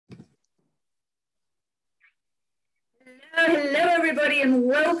Hello everybody and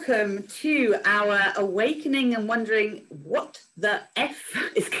welcome to our Awakening and Wondering What the F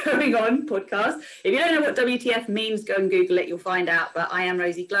is Going On podcast. If you don't know what WTF means, go and Google it, you'll find out. But I am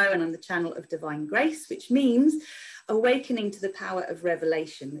Rosie Glow and I'm the channel of Divine Grace, which means awakening to the power of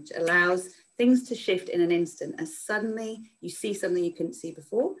revelation, which allows things to shift in an instant as suddenly you see something you couldn't see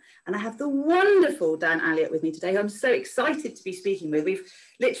before. And I have the wonderful Dan Alliot with me today, who I'm so excited to be speaking with. We've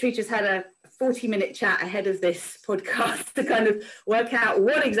literally just had a 40-minute chat ahead of this podcast to kind of work out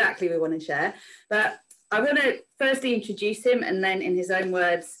what exactly we want to share. But I want to firstly introduce him, and then in his own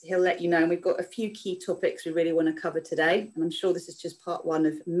words, he'll let you know. And we've got a few key topics we really want to cover today. And I'm sure this is just part one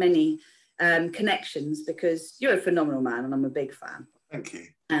of many connections, because you're a phenomenal man and I'm a big fan. Thank you.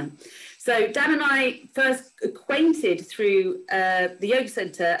 So Dan and I first acquainted through the yoga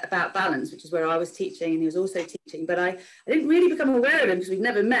center about balance, which is where I was teaching and he was also teaching, but I didn't really become aware of him because we'd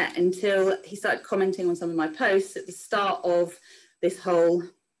never met until he started commenting on some of my posts at the start of this whole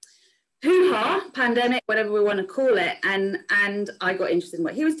hoo-ha, pandemic, whatever we want to call it. And I got interested in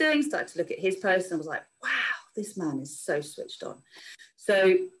what he was doing, started to look at his posts and I was like, wow, this man is so switched on.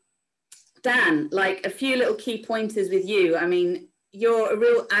 So Dan, like a few little key pointers with you. I mean, you're a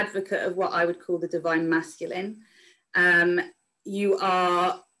real advocate of what I would call the divine masculine. You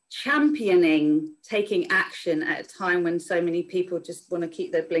are championing taking action at a time when so many people just want to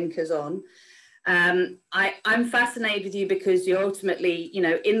keep their blinkers on. I'm fascinated with you because you're ultimately, you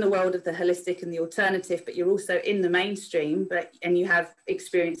know, in the world of the holistic and the alternative, but you're also in the mainstream, and you have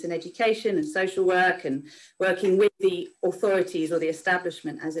experience in education and social work and working with the authorities or the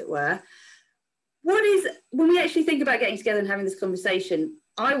establishment, as it were. When we actually think about getting together and having this conversation,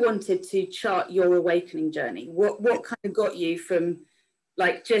 I wanted to chart your awakening journey. What kind of got you from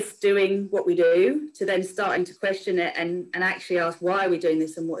like just doing what we do to then starting to question it and actually ask, why are we doing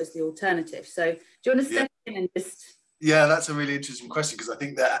this and what is the alternative? So do you want to step in and just... Yeah, that's a really interesting question, because I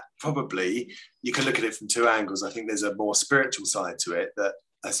think that probably you can look at it from two angles. I think there's a more spiritual side to it that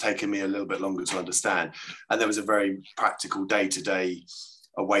has taken me a little bit longer to understand. And there was a very practical day-to-day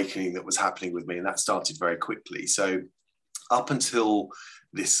awakening that was happening with me, and that started very quickly. So up until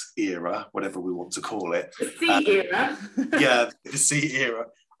this era, whatever we want to call it, the C era. Yeah, the C era,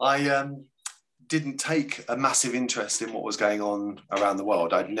 I didn't take a massive interest in what was going on around the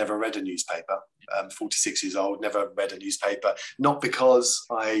world. I'd never read a newspaper. 46 years old, never read a newspaper, not because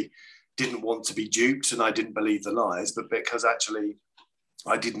I didn't want to be duped and I didn't believe the lies, but because actually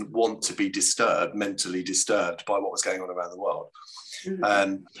I didn't want to be disturbed, mentally disturbed by what was going on around the world.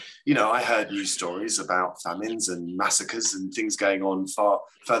 Mm-hmm. You know, I heard news stories about famines and massacres and things going on far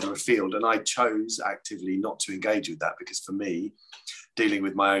further afield, and I chose actively not to engage with that, because for me, dealing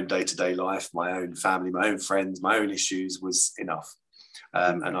with my own day-to-day life, my own family, my own friends, my own issues was enough.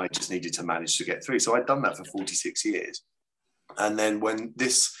 And I just needed to manage to get through. So I'd done that for 46 years. And then when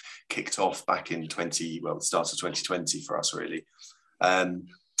this kicked off back in the start of 2020 for us, really,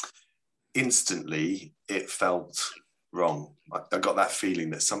 instantly it felt wrong. I got that feeling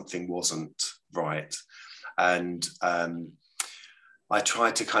that something wasn't right. And I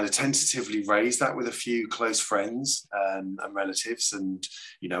tried to kind of tentatively raise that with a few close friends and relatives, and,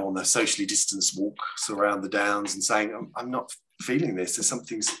 you know, on the socially distanced walks around the downs, and saying, I'm not feeling this.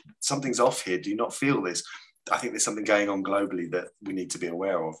 Something's off here. Do you not feel this? I think there's something going on globally that we need to be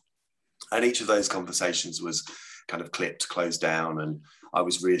aware of. And each of those conversations was kind of clipped, closed down, and I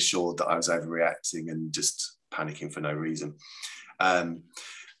was reassured that I was overreacting and just panicking for no reason.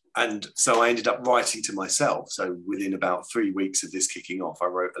 And so I ended up writing to myself. So within about 3 weeks of this kicking off, I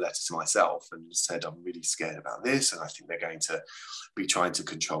wrote a letter to myself and said, I'm really scared about this, and I think they're going to be trying to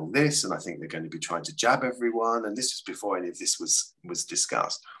control this, and I think they're going to be trying to jab everyone. And this was before any of this was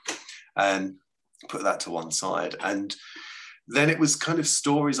discussed. And put that to one side. And then it was kind of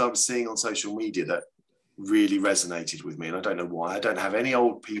stories I was seeing on social media that really resonated with me, and I don't know why. I don't have any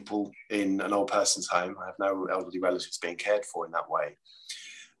old people in an old person's home. I have no elderly relatives being cared for in that way.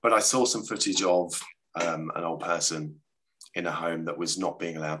 But I saw some footage of an old person in a home that was not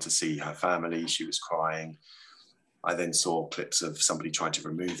being allowed to see her family. She was crying. I then saw clips of somebody trying to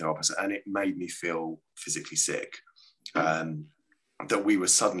remove their opposite, and it made me feel physically sick. That we were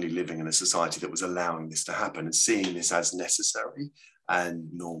suddenly living in a society that was allowing this to happen and seeing this as necessary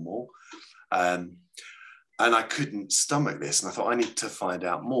and normal. And I couldn't stomach this, and I thought, I need to find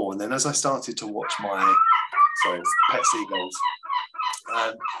out more. And then as I started to watch pet seagulls,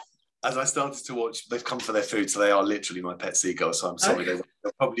 as I started to watch, they've come for their food, so they are literally my pet seagulls, so I'm sorry, they'll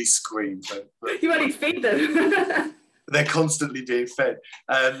probably scream. But you only feed them. They're constantly being fed.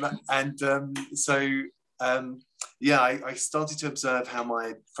 Yeah, I started to observe how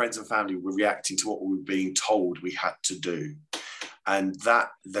my friends and family were reacting to what we were being told we had to do. And that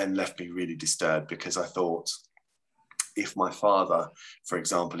then left me really disturbed, because I thought, if my father, for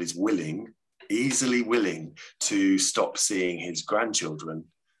example, is easily willing to stop seeing his grandchildren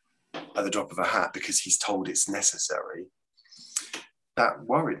at the drop of a hat because he's told it's necessary, that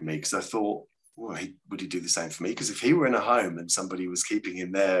worried me, because I thought, well, would he do the same for me? Because if he were in a home and somebody was keeping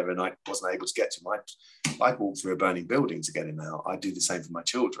him there and I wasn't able to get to him, I'd walk through a burning building to get him out. I'd do the same for my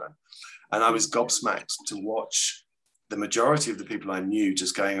children. And I was gobsmacked to watch the majority of the people I knew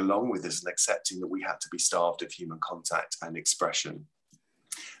just going along with this and accepting that we had to be starved of human contact and expression.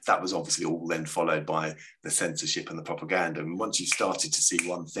 That was obviously all then followed by the censorship and the propaganda. And once you started to see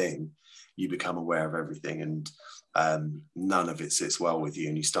one thing, you become aware of everything, and none of it sits well with you,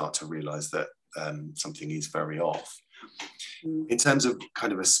 and you start to realize that something is very off. In terms of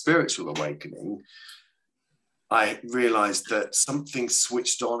kind of a spiritual awakening, I realized that something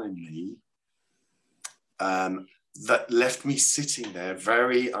switched on in me that left me sitting there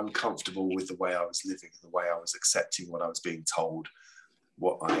very uncomfortable with the way I was living, the way I was accepting what I was being told,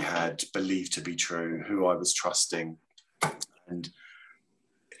 what I had believed to be true, who I was trusting. And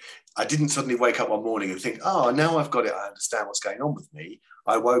I didn't suddenly wake up one morning and think, oh, now I've got it, I understand what's going on with me.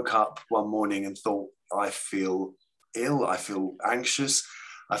 I woke up one morning and thought, I feel ill, I feel anxious,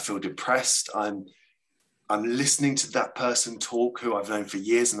 I feel depressed. I'm listening to that person talk who I've known for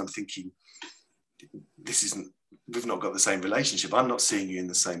years, and I'm thinking, we've not got the same relationship. I'm not seeing you in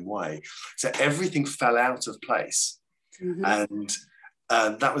the same way. So everything fell out of place. Mm-hmm.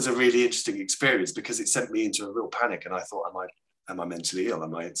 And that was a really interesting experience, because it sent me into a real panic. And I thought, am I mentally ill?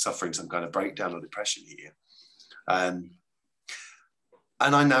 Am I suffering some kind of breakdown or depression here? And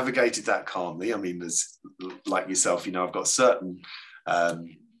I navigated that calmly. I mean, there's, like yourself, I've got certain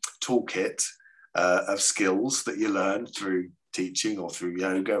toolkit of skills that you learn through teaching or through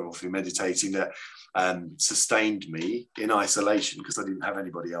yoga or through meditating that sustained me in isolation, because I didn't have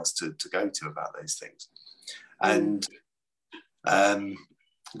anybody else to go to about those things. And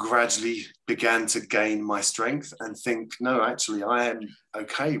gradually began to gain my strength and think, no, actually, I am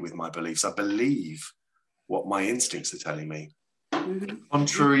okay with my beliefs. I believe what my instincts are telling me. Mm-hmm.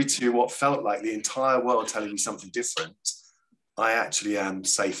 Contrary to what felt like the entire world telling me something different, I actually am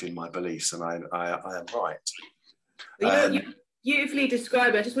safe in my beliefs, and I am right. Well, you beautifully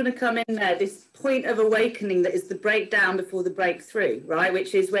described it. I just want to come in there, this point of awakening that is the breakdown before the breakthrough, right?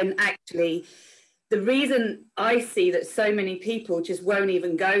 Which is when actually the reason I see that so many people just won't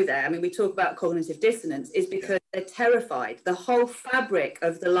even go there, I mean, we talk about cognitive dissonance, is because they're terrified. The whole fabric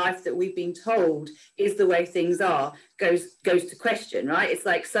of the life that we've been told is the way things are goes to question, right? It's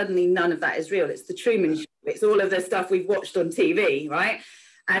like suddenly none of that is real. It's the Truman Show. It's all of the stuff we've watched on TV, right?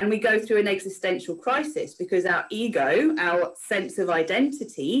 And we go through an existential crisis because our ego, our sense of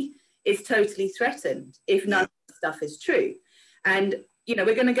identity, is totally threatened if none of the stuff is true. And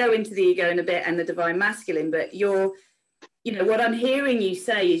we're going to go into the ego in a bit and the divine masculine, but what I'm hearing you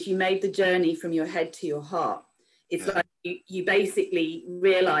say is you made the journey from your head to your heart. It's like you basically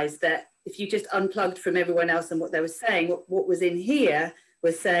realized that if you just unplugged from everyone else and what they were saying, what was in here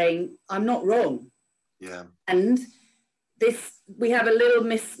was saying, I'm not wrong. Yeah. And we have a little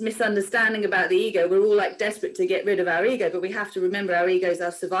misunderstanding about the ego. We're all like desperate to get rid of our ego, but we have to remember our ego is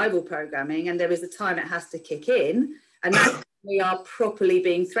our survival programming, and there is a time it has to kick in, and that's we are properly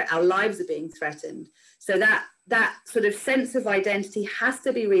being our lives are being threatened. So that sort of sense of identity has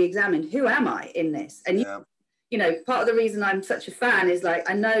to be re-examined. Who am I in this? And part of the reason I'm such a fan is like,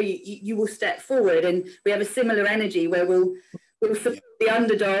 I know you will step forward, and we have a similar energy where we'll support the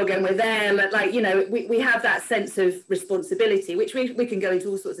underdog, and we're there, we have that sense of responsibility, which we can go into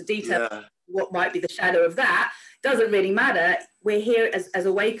all sorts of detail. What might be the shadow of that doesn't really matter. We're here as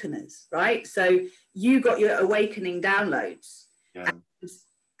awakeners, right? So you got your awakening downloads and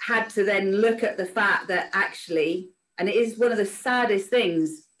had to then look at the fact that actually, and it is one of the saddest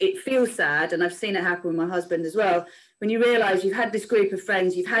things, it feels sad, and I've seen it happen with my husband as well, when you realize you've had this group of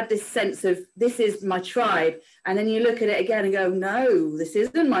friends, you've had this sense of this is my tribe, and then you look at it again and go, no, this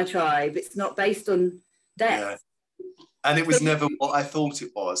isn't my tribe. It's not based on death. And it was never what I thought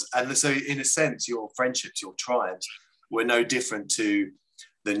it was. And so in a sense, your friendships, your tribes were no different to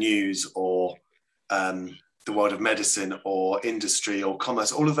the news or the world of medicine or industry or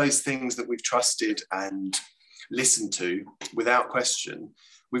commerce, all of those things that we've trusted and listened to without question.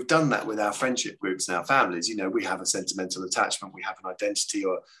 We've done that with our friendship groups and our families. We have a sentimental attachment, we have an identity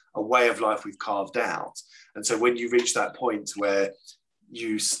or a way of life we've carved out. And so when you reach that point where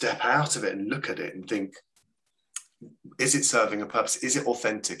you step out of it and look at it and think, is it serving a purpose? Is it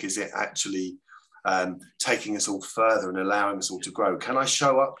authentic? Is it actually taking us all further and allowing us all to grow? Can I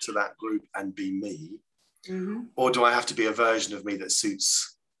show up to that group and be me? Or do I have to be a version of me that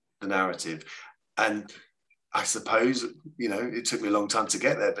suits the narrative? And I suppose, you know, it took me a long time to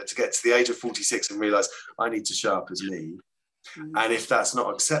get there, but to get to the age of 46 and realize I need to show up as me. And if that's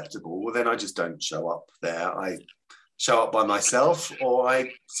not acceptable, well, then I just don't show up there. I show up by myself, or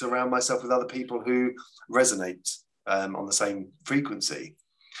I surround myself with other people who resonate on the same frequency.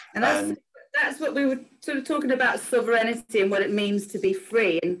 And that's what we were sort of talking about, sovereignty and what it means to be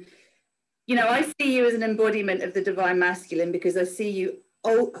free. And, you know, I see you as an embodiment of the divine masculine, because I see you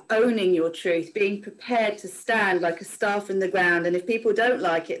owning your truth, being prepared to stand like a staff in the ground. And if people don't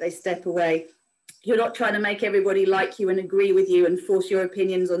like it, they step away. You're not trying to make everybody like you and agree with you and force your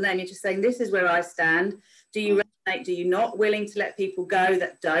opinions on them. You're just saying, this is where I stand. Do you resonate? Do you not? Willing to let people go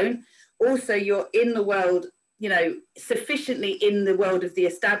that don't. Also, you're in the world, you know, sufficiently in the world of the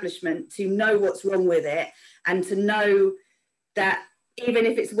establishment to know what's wrong with it, and to know that even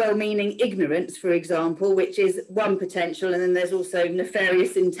if it's well-meaning ignorance, for example, which is one potential, and then there's also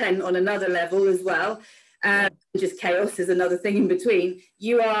nefarious intent on another level as well, just chaos is another thing in between,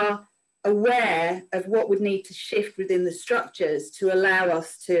 you are aware of what would need to shift within the structures to allow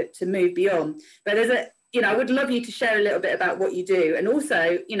us to move beyond. But there's a, you know, I would love you to share a little bit about what you do. And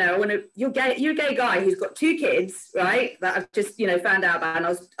also, you know, you're a gay guy who's got 2 kids, right? That I've just, you know, found out about, and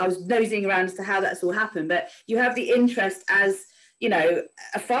I was nosing around as to how that's all happened. But you have the interest as, you know,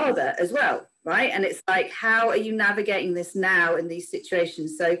 a father as well, right? And it's like, how are you navigating this now in these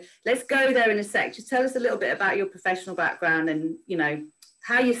situations? So let's go there in a sec. Just tell us a little bit about your professional background and, you know,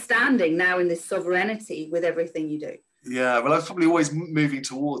 how you're standing now in this sovereignty with everything you do. Yeah, well, I was probably always moving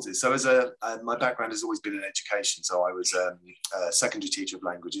towards it. So my background has always been in education. So I was a secondary teacher of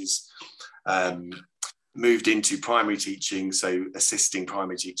languages, moved into primary teaching, so assisting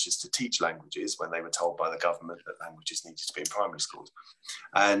primary teachers to teach languages when they were told by the government that languages needed to be in primary schools.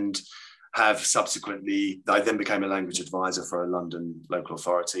 And have subsequently, I then became a language advisor for a London local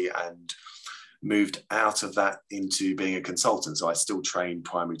authority, and moved out of that into being a consultant. So I still train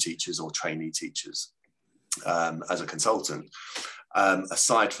primary teachers or trainee teachers as a consultant.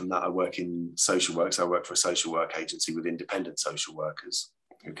 Aside from that, I work in social work. So I work for a social work agency with independent social workers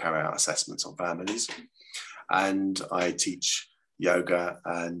who carry out assessments on families. And I teach yoga,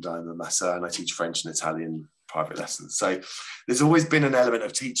 and I'm a masseur, and I teach French and Italian private lessons. So there's always been an element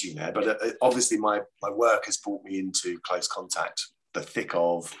of teaching there, but obviously my work has brought me into close contact, the thick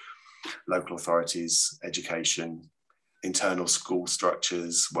of local authorities, education, internal school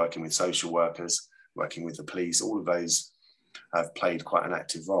structures, working with social workers, working with the police. All of those have played quite an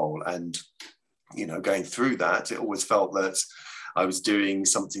active role. And, you know, going through that, it always felt that I was doing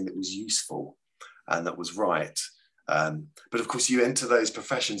something that was useful and that was right. But of course, you enter those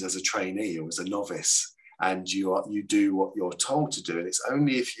professions as a trainee or as a novice, and you do what you're told to do. And it's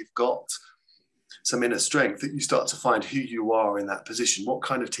only if you've got some inner strength that you start to find who you are in that position. What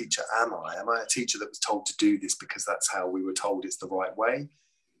kind of teacher am I? Am I a teacher that was told to do this because that's how we were told it's the right way?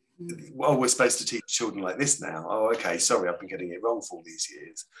 Well, we're supposed to teach children like this now. Oh, okay, sorry, I've been getting it wrong for all these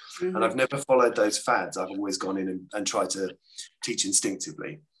years. And I've never followed those fads. I've always gone in and tried to teach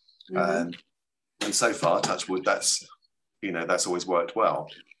instinctively. And so far, touch wood, that's always worked well.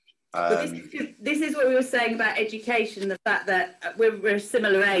 This is what we were saying about education, the fact that we're a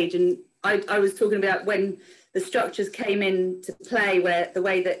similar age, and I was talking about when the structures came into play, where the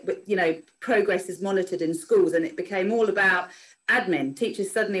way that, you know, progress is monitored in schools, and it became all about admin.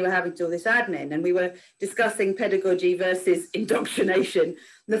 Teachers suddenly were having to do all this admin, and we were discussing pedagogy versus indoctrination.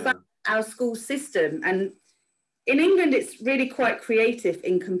 The fact that our school system, and in England it's really quite creative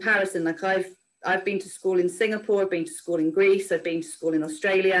in comparison. Like I've been to school in Singapore, I've been to school in Greece, I've been to school in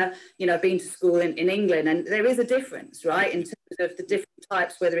Australia, you know, I've been to school in England, and there is a difference, right, in terms of the different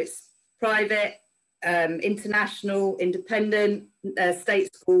types, whether it's private, international, independent,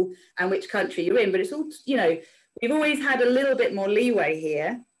 state school, and which country you're in. But it's all, you know, we've always had a little bit more leeway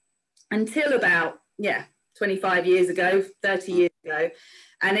here until about, 25 years ago, 30 years ago.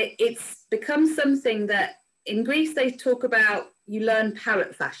 And it's become something that in Greece, they talk about, you learn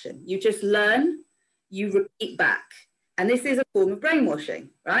parrot fashion. You just learn, you repeat back. And this is a form of brainwashing,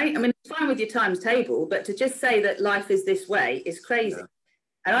 right? I mean, it's fine with your times table, but to just say that life is this way is crazy. Yeah.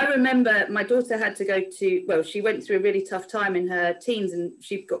 And I remember my daughter had to go to, well, she went through a really tough time in her teens, and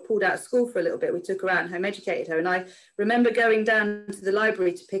she got pulled out of school for a little bit. We took her out and home educated her. And I remember going down to the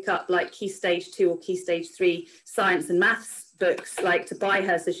library to pick up like Key Stage 2 or Key Stage 3 science and maths books, like to buy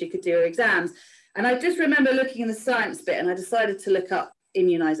her so she could do her exams. And I just remember looking in the science bit, and I decided to look up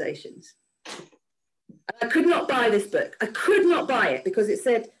immunizations. And I could not buy this book. I could not buy it because it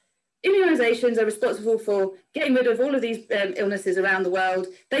said immunisations are responsible for getting rid of all of these illnesses around the world.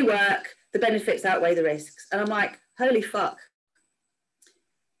 They work, the benefits outweigh the risks. And I'm like, holy fuck.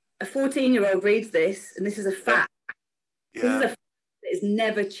 A 14-year-old reads this, and this is a fact. Yeah. This is a fact that is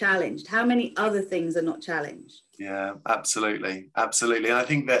never challenged. How many other things are not challenged? Yeah, absolutely. Absolutely. And I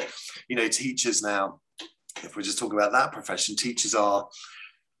think that, you know, teachers now, if we're just talking about that profession, teachers are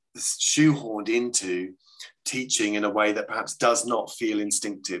shoehorned into teaching in a way that perhaps does not feel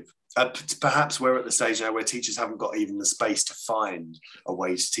instinctive. Perhaps we're at the stage now where teachers haven't got even the space to find a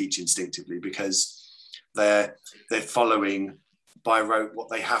way to teach instinctively, because they're following by rote what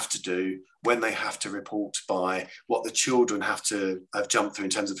they have to do, when they have to report by, what the children have jumped through in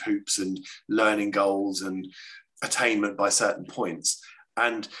terms of hoops and learning goals and attainment by certain points.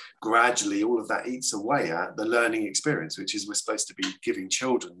 And gradually all of that eats away at the learning experience, which is we're supposed to be giving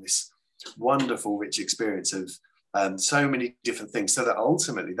children this wonderful, rich experience of so many different things, so that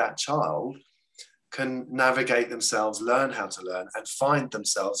ultimately that child can navigate themselves, learn how to learn, and find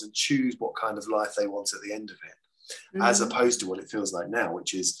themselves and choose what kind of life they want at the end of it, as opposed to what it feels like now,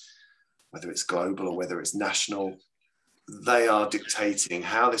 which is, whether it's global or whether it's national, they are dictating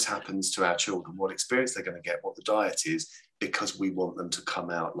how this happens to our children, what experience they're going to get, what the diet is, because we want them to come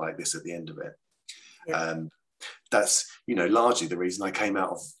out like this at the end of it. Yeah. That's, you know, largely the reason I came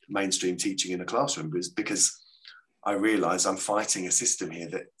out of mainstream teaching in a classroom, was because I realised I'm fighting a system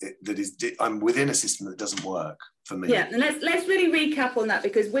here I'm within a system that doesn't work for me. Yeah, and let's really recap on that,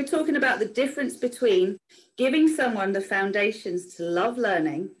 because we're talking about the difference between giving someone the foundations to love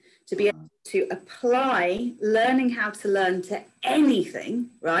learning, to be able to apply learning how to learn to anything,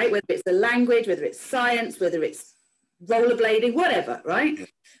 right? Whether it's the language, whether it's science, whether it's rollerblading, whatever, right? Yeah.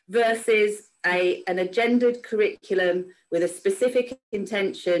 Versus an agendered curriculum with a specific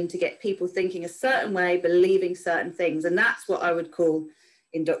intention to get people thinking a certain way, believing certain things. And that's what I would call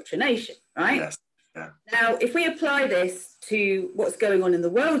indoctrination, right? Yes. Yeah. Now, if we apply this to what's going on in the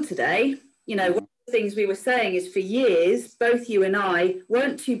world today, you know, one of the things we were saying is, for years, both you and I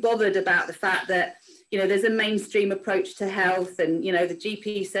weren't too bothered about the fact that, you know, there's a mainstream approach to health, and, you know, the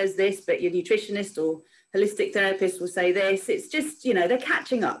GP says this, but your nutritionist or holistic therapist will say this. It's just, you know, they're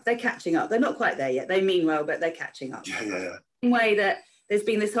catching up. They're not quite there yet. They mean well, but they're catching up. Yeah. In a way that there's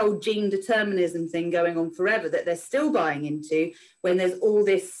been this whole gene determinism thing going on forever that they're still buying into, when there's all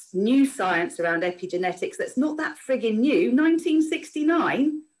this new science around epigenetics that's not that frigging new.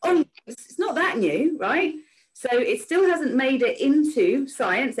 1969 onwards, it's not that new, right? So it still hasn't made it into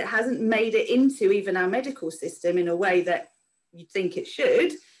science. It hasn't made it into even our medical system in a way that you'd think it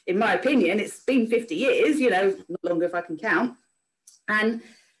should. In my opinion, it's been 50 years, you know, not longer if I can count. And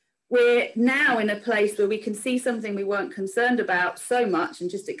we're now in a place where we can see something we weren't concerned about so much and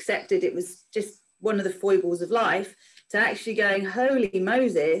just accepted it was just one of the foibles of life, to actually going, holy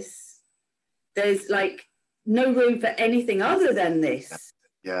Moses, there's like no room for anything other than this.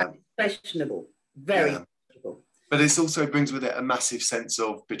 Yeah. Questionable, very questionable. But it also brings with it a massive sense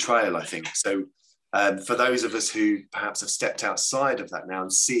of betrayal, I think. So for those of us who perhaps have stepped outside of that now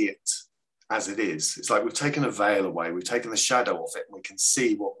and see it as it is, it's like we've taken a veil away, we've taken the shadow off it, and we can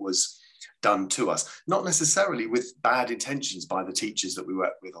see what was done to us, not necessarily with bad intentions by the teachers that we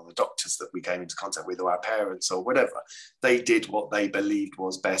work with, or the doctors that we came into contact with, or our parents, or whatever. They did what they believed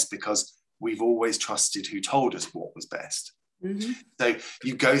was best, because we've always trusted who told us what was best. Mm-hmm. So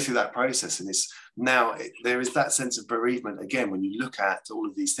you go through that process, and it's now there is that sense of bereavement again when you look at all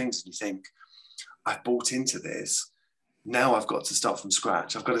of these things and you think, I've bought into this. Now I've got to start from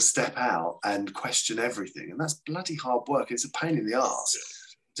scratch. I've got to step out and question everything. And that's bloody hard work. It's a pain in the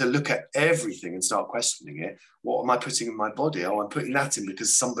arse to look at everything and start questioning it. What am I putting in my body? Oh, I'm putting that in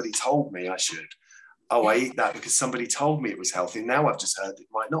because somebody told me I should. Oh, I eat that because somebody told me it was healthy. Now I've just heard it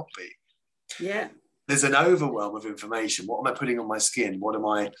might not be. Yeah. There's an overwhelm of information. What am I putting on my skin? What am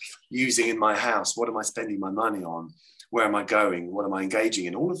I using in my house? What am I spending my money on? Where am I going? What am I engaging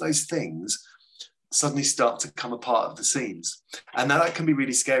in? All of those things suddenly start to come apart of the seams. And that can be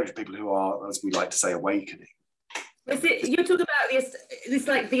really scary for people who are, as we like to say, awakening. You're talking about this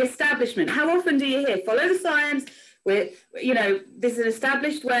like the establishment. How often do you hear, follow the science, you know, there's an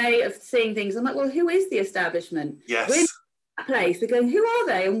established way of seeing things. I'm like, well, who is the establishment? Yes. We're in that place. We're going, who are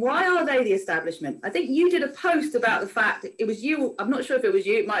they and why are they the establishment? I think you did a post about the fact, it was you, I'm not sure if it was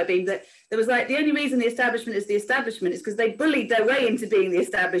you, it might have been, that there was like, the only reason the establishment is because they bullied their way into being the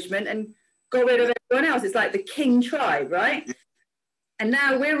establishment and got rid of everyone else. It's like the king tribe, right? Yeah. And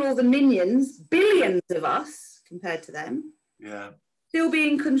now we're all the minions, billions of us compared to them, still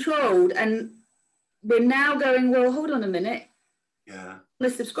being controlled. And we're now going, well, hold on a minute. Yeah.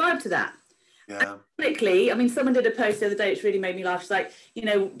 Let's subscribe to that. Yeah. Publicly, I mean, someone did a post the other day which really made me laugh. It's like, you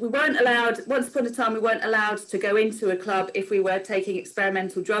know, we weren't allowed, once upon a time, we weren't allowed to go into a club if we were taking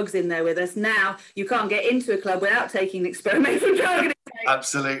experimental drugs in there with us. Now you can't get into a club without taking an experimental drug.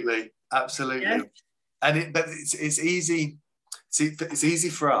 Absolutely, absolutely. Yeah. And but it's easy. See, it's easy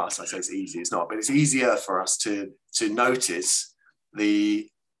for us. I say it's easy. It's not, but it's easier for us to notice the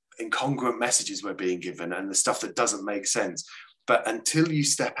incongruent messages we're being given and the stuff that doesn't make sense. But until you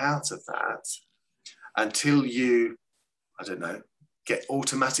step out of that, until you, I don't know, get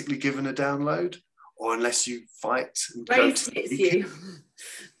automatically given a download, or unless you fight and go to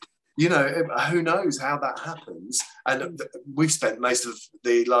you know, who knows how that happens. And we've spent most of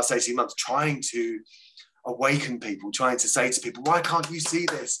the last 18 months trying to awaken people, trying to say to people, why can't you see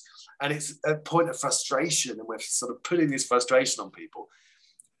this? And it's a point of frustration, and we're sort of putting this frustration on people.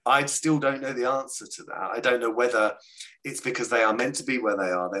 I still don't know the answer to that. I don't know whether it's because they are meant to be where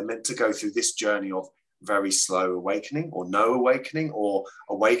they are. They're meant to go through this journey of very slow awakening, or no awakening, or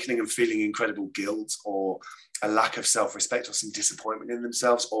awakening and feeling incredible guilt, or a lack of self-respect, or some disappointment in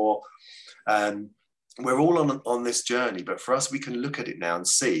themselves, or we're all on this journey. But for us, we can look at it now and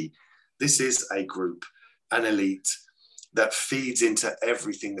see this is a group, an elite that feeds into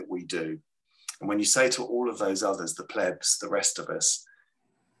everything that we do. And when you say to all of those others, the plebs, the rest of us,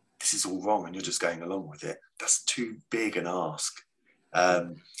 this is all wrong and you're just going along with it, that's too big an ask.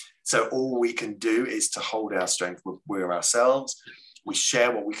 So all we can do is to hold our strength. We're ourselves. We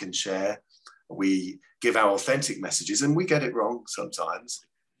share what we can share. We give our authentic messages, and we get it wrong sometimes,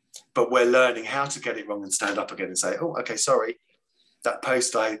 but we're learning how to get it wrong and stand up again and say, oh, okay, sorry, that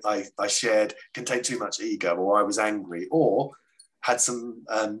post I shared contained too much ego, or I was angry, or had some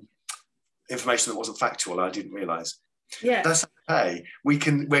information that wasn't factual and I didn't realize. Yeah, that's okay.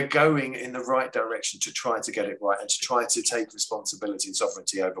 We're going in the right direction to try to get it right and to try to take responsibility and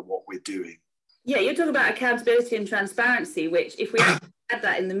sovereignty over what we're doing. Yeah, you're talking about accountability and transparency, which if we had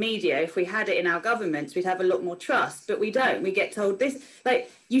that in the media, if we had it in our governments, we'd have a lot more trust, but we don't. We get told this, like,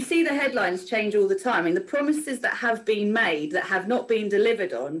 you see the headlines change all the time. I mean, the promises that have been made that have not been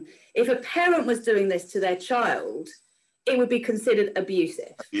delivered on, if a parent was doing this to their child, it would be considered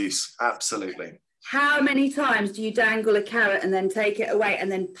abusive. Abuse, absolutely. How many times do you dangle a carrot and then take it away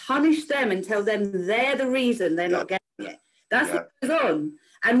and then punish them and tell them they're the reason they're not getting it? That's what goes on.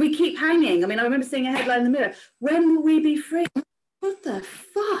 And we keep hanging. I mean, I remember seeing a headline in the Mirror, when will we be free? What the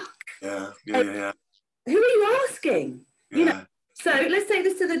fuck? Yeah. Who are you asking? Yeah. You know. So let's take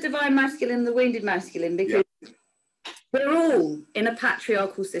this to the divine masculine and the wounded masculine, because we're all in a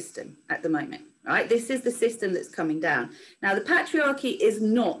patriarchal system at the moment, right? This is the system that's coming down. Now, the patriarchy is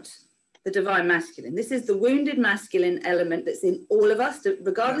not the divine masculine. This is the wounded masculine element that's in all of us,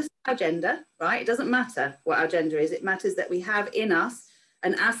 regardless of our gender, right? It doesn't matter what our gender is. It matters that we have in us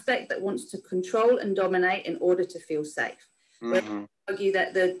an aspect that wants to control and dominate in order to feel safe. Mm-hmm. We argue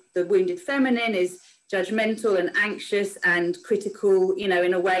that the wounded feminine is judgmental and anxious and critical, you know,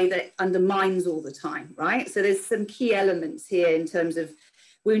 in a way that undermines all the time, right? So there's some key elements here in terms of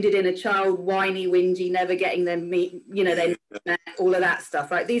wounded inner child, whiny, whingy, never getting their meat, you know, their all of that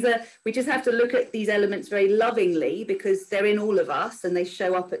stuff, right? We just have to look at these elements very lovingly, because they're in all of us and they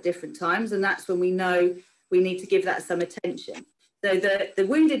show up at different times. And that's when we know we need to give that some attention. So the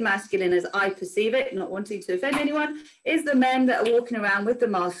wounded masculine, as I perceive it, not wanting to offend anyone, is the men that are walking around with the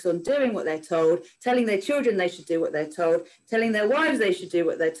masks on, doing what they're told, telling their children they should do what they're told, telling their wives they should do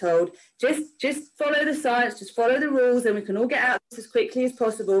what they're told. Just follow the science, just follow the rules, and we can all get out of this as quickly as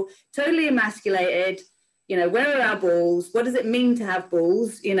possible. Totally emasculated. You know, where are our balls? What does it mean to have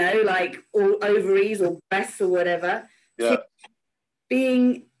balls? You know, like all ovaries or breasts or whatever. Yeah.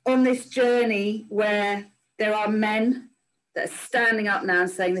 Being on this journey where there are men that are standing up now and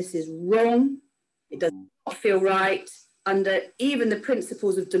saying this is wrong, it does not feel right, under even the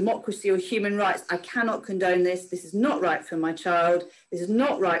principles of democracy or human rights, I cannot condone this, this is not right for my child, this is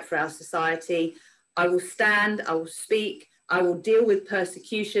not right for our society. I will stand, I will speak, I will deal with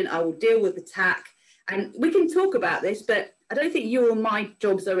persecution, I will deal with attack. And we can talk about this, but I don't think your or my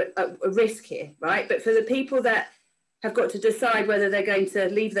jobs are at a risk here, right? But for the people that have got to decide whether they're going to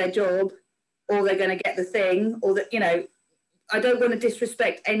leave their job or they're going to get the thing, or that, you know, I don't want to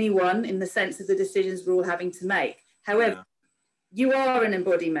disrespect anyone in the sense of the decisions we're all having to make. However, you are an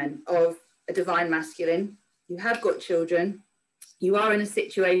embodiment of a divine masculine. You have got children. You are in a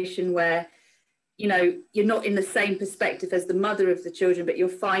situation where, you know, you're not in the same perspective as the mother of the children, but you're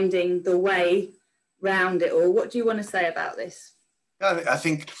finding the way round it all. What do you want to say about this? I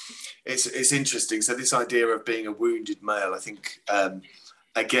think it's interesting. So this idea of being a wounded male, I think,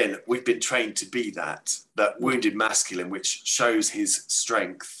 again, we've been trained to be that wounded masculine, which shows his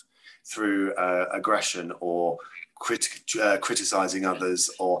strength through aggression or criticizing others,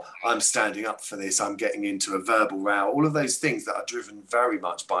 or I'm standing up for this, I'm getting into a verbal row, all of those things that are driven very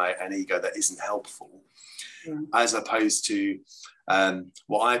much by an ego that isn't helpful, as opposed to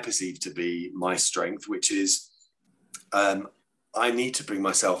what I perceive to be my strength, which is I need to bring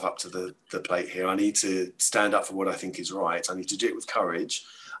myself up to the plate here. I need to stand up for what I think is right. I need to do it with courage.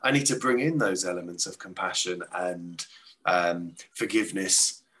 I need to bring in those elements of compassion and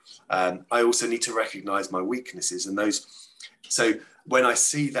forgiveness. I also need to recognize my weaknesses and those. So when I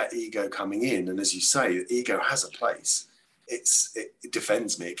see that ego coming in, and as you say, the ego has a place. It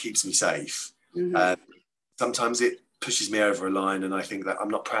defends me. It keeps me safe. Sometimes it pushes me over a line, and I think that I'm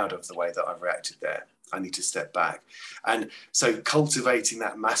not proud of the way that I've reacted there. I need to step back. And so cultivating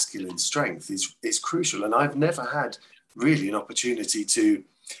that masculine strength is crucial. And I've never had really an opportunity to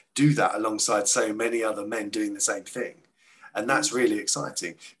do that alongside so many other men doing the same thing. And that's really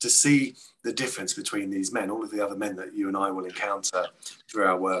exciting to see the difference between these men, all of the other men that you and I will encounter through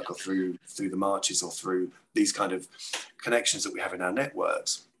our work or through the marches or through these kind of connections that we have in our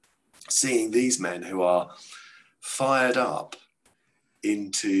networks. Seeing these men who are fired up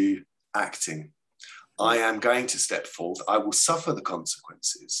into acting. I am going to step forth. I will suffer the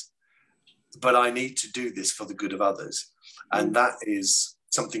consequences, but I need to do this for the good of others. And that is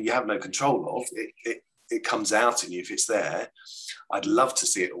something you have no control of. It comes out in you if it's there. I'd love to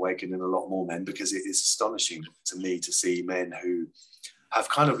see it awaken in a lot more men, because it is astonishing to me to see men who have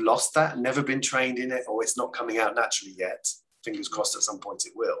kind of lost that, never been trained in it, or it's not coming out naturally yet. Fingers crossed at some point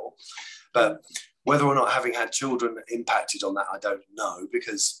it will. But whether or not having had children impacted on that, I don't know,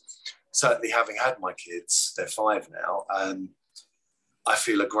 because certainly having had my kids, they're 5 now, I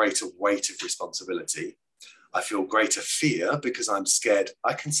feel a greater weight of responsibility. I feel greater fear because I'm scared.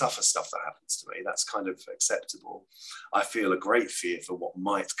 I can suffer stuff that happens to me. That's kind of acceptable. I feel a great fear for what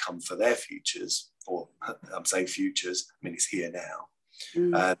might come for their futures, or I'm saying futures, I mean, it's here now.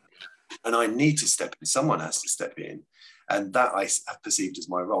 And I need to step in. Someone has to step in. And that I have perceived as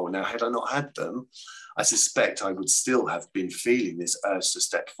my role. Now, had I not had them, I suspect I would still have been feeling this urge to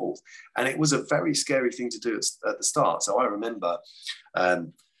step forth. And it was a very scary thing to do at the start. So I remember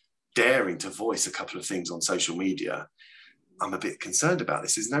daring to voice a couple of things on social media. I'm a bit concerned about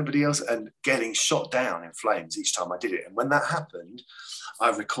this. Is nobody else? And getting shot down in flames each time I did it. And when that happened,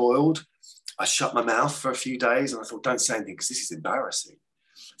 I recoiled. I shut my mouth for a few days, and I thought, don't say anything, because this is embarrassing.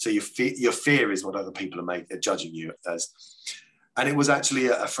 So your fear is what other people are judging you as. And it was actually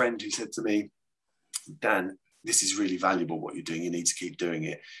a friend who said to me, Dan, this is really valuable what you're doing. You need to keep doing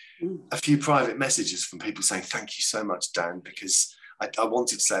it. A few private messages from people saying, thank you so much, Dan, because I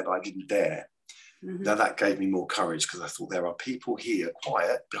wanted to say it, but I didn't dare. Now that gave me more courage, because I thought there are people here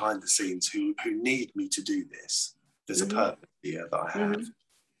quiet behind the scenes who need me to do this. There's a purpose here that I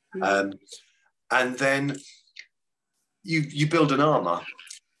have. And then you build an armor.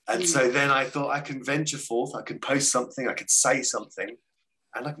 And so then I thought, I can venture forth, I can post something, I can say something,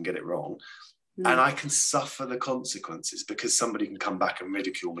 and I can get it wrong. And I can suffer the consequences, because somebody can come back and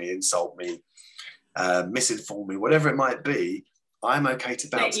ridicule me, insult me, misinform me, whatever it might be. I'm okay to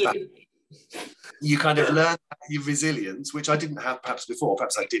bounce back. You kind of learn your resilience, which I didn't have perhaps before.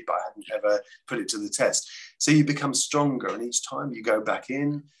 Perhaps I did, but I hadn't ever put it to the test. So you become stronger, and each time you go back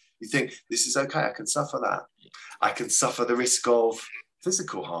in, you think, this is okay, I can suffer that. I can suffer the risk of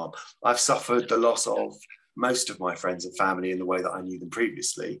physical harm. I've suffered the loss of most of my friends and family in the way that I knew them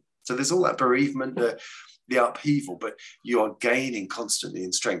previously. So there's all that bereavement, the upheaval, but you are gaining constantly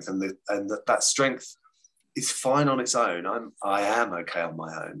in strength, and that strength is fine on its own. I am okay on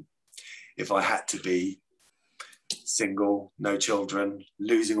my own. If I had to be single, no children,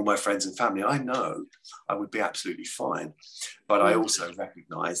 losing all my friends and family, I know I would be absolutely fine. But I also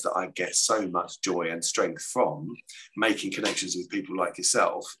recognize that I get so much joy and strength from making connections with people like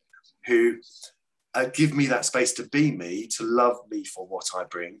yourself, who give me that space to be me, to love me for what I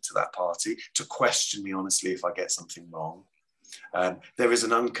bring to that party, to question me honestly if I get something wrong. There is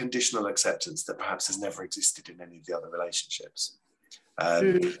an unconditional acceptance that perhaps has never existed in any of the other relationships.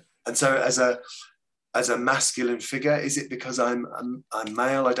 And so as a masculine figure, is it because I'm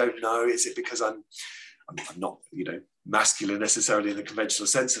male? I don't know. Is it because I'm not, masculine necessarily in the conventional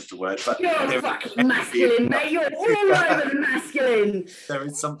sense of the word, but you're fucking masculine, mate. You're all over the masculine. There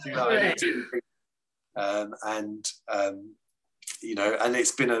is something that I need to bring. And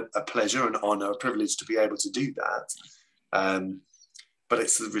it's been a pleasure, an honor, a privilege to be able to do that. But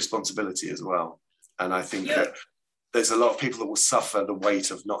it's the responsibility as well. And I think that there's a lot of people that will suffer the weight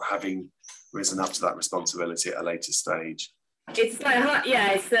of not having risen up to that responsibility at a later stage. It's like, how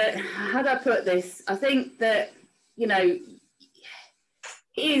do I put this? I think that,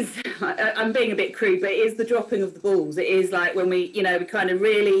 is, I'm being a bit crude, but it is the dropping of the balls. It is like when we, you know, we kind of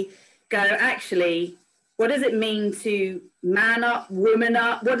really go, actually, what does it mean to man up, woman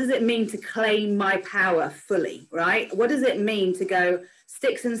up? What does it mean to claim my power fully, right? What does it mean to go,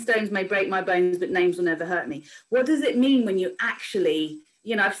 sticks and stones may break my bones, but names will never hurt me? What does it mean when you actually,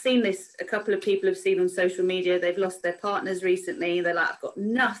 you know, I've seen this, a couple of people have seen on social media, they've lost their partners recently. They're like, I've got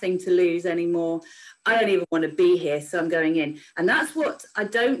nothing to lose anymore. I don't even want to be here, so I'm going in. And that's what I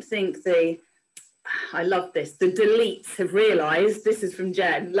don't think I love this, the deletes have realised, this is from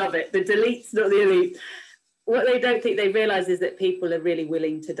Jen, love it, the deletes, not the elites. What they don't think they realise is that people are really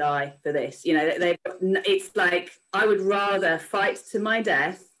willing to die for this. You know, it's like, I would rather fight to my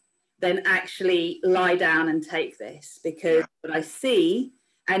death than actually lie down and take this, because what I see,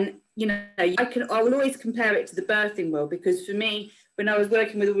 and you know, I will always compare it to the birthing world, because for me, when I was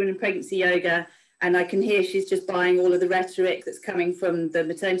working with a woman in pregnancy yoga, and I can hear she's just buying all of the rhetoric that's coming from the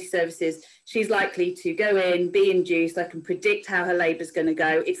maternity services, she's likely to go in, be induced. I can predict how her labour is going to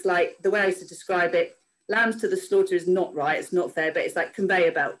go. It's like, the way I used to describe it, lambs to the slaughter is not right, it's not fair, but it's like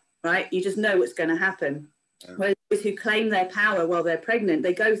conveyor belt, right? You just know what's going to happen. Whereas those who claim their power while they're pregnant,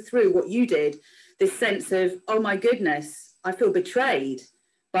 they go through what you did, this sense of, oh my goodness, I feel betrayed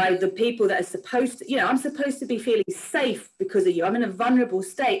by the people that are supposed to, you know, I'm supposed to be feeling safe because of you. I'm in a vulnerable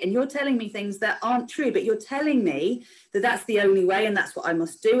state, and you're telling me things that aren't true, but you're telling me that that's the only way and that's what I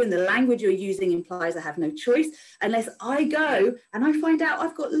must do. And the language you're using implies I have no choice unless I go and I find out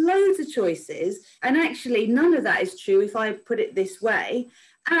I've got loads of choices. And actually none of that is true if I put it this way.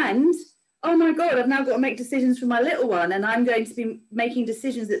 And oh my God, I've now got to make decisions for my little one, and I'm going to be making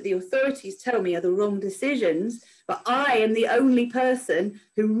decisions that the authorities tell me are the wrong decisions. But I am the only person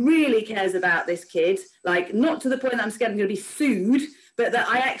who really cares about this kid, like not to the point that I'm scared I'm going to be sued, but that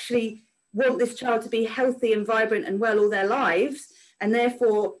I actually want this child to be healthy and vibrant and well all their lives. And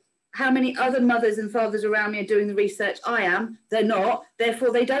therefore, how many other mothers and fathers around me are doing the research I am? They're not.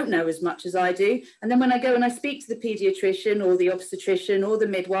 Therefore, they don't know as much as I do. And then when I go and I speak to the paediatrician or the obstetrician or the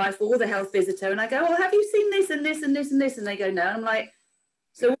midwife or the health visitor, and I go, oh, have you seen this and this and this and this? And they go, no. And I'm like,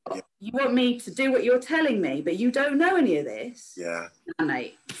 so what? You want me to do what you're telling me, but you don't know any of this? Yeah. No,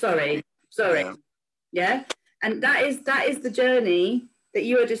 mate. Sorry. Yeah. And that is the journey that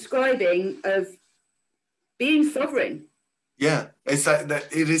you are describing of being sovereign. Yeah, it's that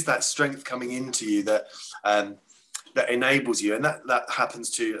it is that strength coming into you that that enables you, and that happens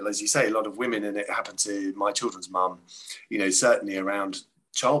to, as you say, a lot of women, and it happened to my children's mum, you know, certainly around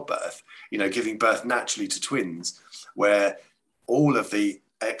childbirth, you know, giving birth naturally to twins, where all of the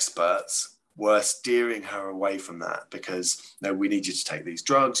experts were steering her away from that because, no, we need you to take these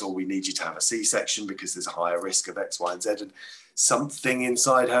drugs, or we need you to have a C-section because there's a higher risk of X, Y, and Z. And something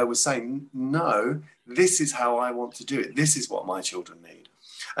inside her was saying, no, this is how I want to do it. This is what my children need.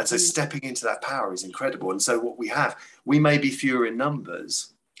 And so stepping into that power is incredible. And so what we may be fewer in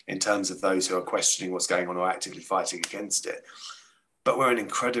numbers in terms of those who are questioning what's going on or actively fighting against it, but we're an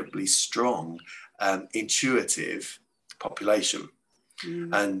incredibly strong, intuitive population.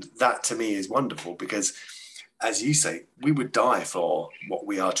 And that to me is wonderful, because as you say, we would die for what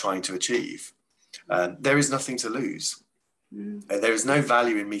we are trying to achieve. There is nothing to lose. There is no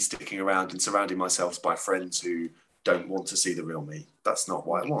value in me sticking around and surrounding myself by friends who don't want to see the real me. That's not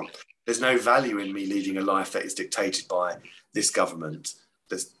what I want. There's no value in me leading a life that is dictated by this government.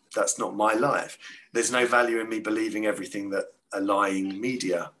 That's not my life. There's no value in me believing everything that a lying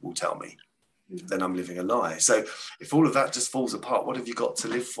media will tell me. Then I'm living a lie. So if all of that just falls apart, what have you got to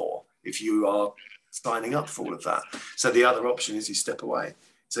live for if you are signing up for all of that? So the other option is you step away.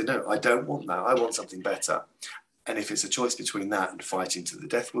 So no, I don't want that. I want something better. And if it's a choice between that and fighting to the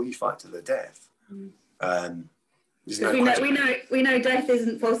death, well, you fight to the death. We know death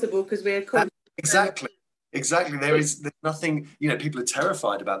isn't possible because we're exactly. There's nothing, you know, people are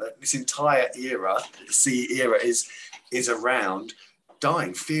terrified about that. This entire era, the C era, is around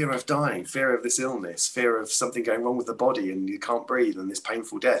dying, fear of this illness, fear of something going wrong with the body and you can't breathe, and this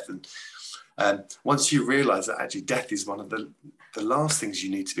painful death. And once you realize that actually death is one of the last things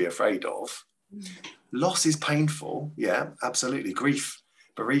you need to be afraid of. Loss is painful, yeah, absolutely. Grief,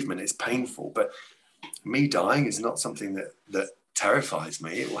 bereavement is painful, but me dying is not something that terrifies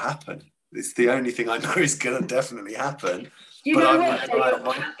me. It will happen. It's the only thing I know is going to definitely happen. You know what?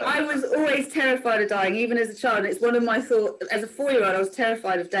 I was always terrified of dying, even as a child. It's one of my thoughts. As a 4-year-old, I was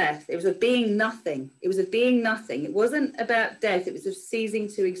terrified of death. It was of being nothing. It wasn't about death. It was of ceasing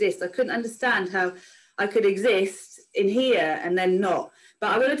to exist. I couldn't understand how I could exist in here and then not.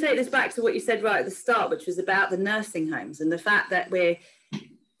 But I want to take this back to what you said right at the start, which was about the nursing homes and the fact that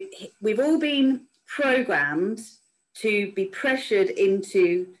we've all been programmed to be pressured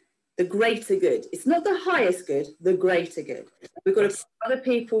into the greater good. It's not the highest good, the greater good. We've got to put other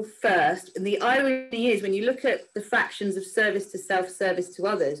people first. And the irony is, when you look at the fractions of service to self, service to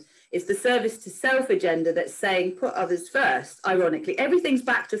others, it's the service to self agenda that's saying put others first. Ironically, everything's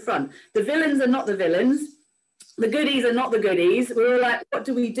back to front. The villains are not the villains. The goodies are not the goodies. We're all like, what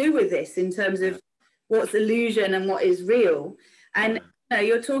do we do with this in terms of what's illusion and what is real? And you know,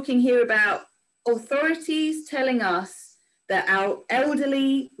 you're talking here about authorities telling us that our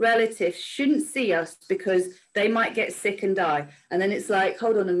elderly relatives shouldn't see us because they might get sick and die. And then it's like,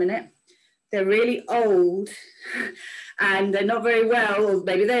 hold on a minute, they're really old and they're not very well, or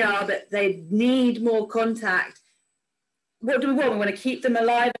maybe they are, but they need more contact. What do we want? We want to keep them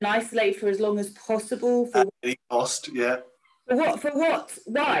alive and isolate for as long as possible. For at any cost, yeah. For what? For what?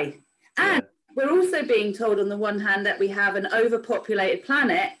 Why? And we're also being told on the one hand that we have an overpopulated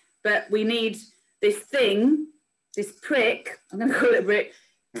planet, but we need this thing, this prick, I'm going to call it a prick,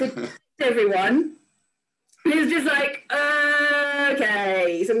 to protect everyone. And it's just like,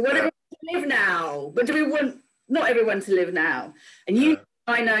 okay, so we want everyone to live now, but do we want not everyone to live now? And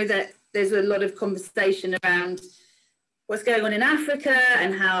I know that there's a lot of conversation around what's going on in Africa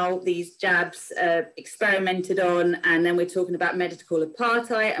and how these jabs are experimented on. And then we're talking about medical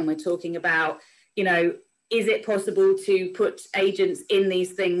apartheid, and we're talking about, you know, is it possible to put agents in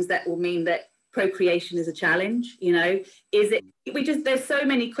these things that will mean that procreation is a challenge? You know, is it, there's so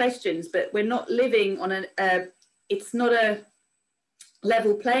many questions, but we're not living on it's not a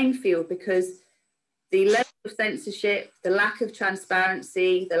level playing field, because the level of censorship, the lack of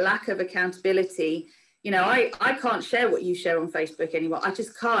transparency, the lack of accountability, you know, I can't share what you share on Facebook anymore. I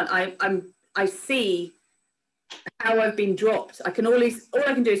just can't. I see how I've been dropped. All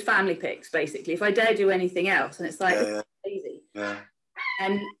I can do is family pics, basically, if I dare do anything else. And it's like, it's crazy. Yeah.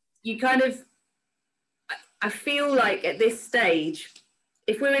 And you kind of, I feel like at this stage,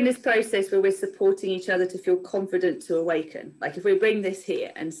 if we're in this process where we're supporting each other to feel confident to awaken, like if we bring this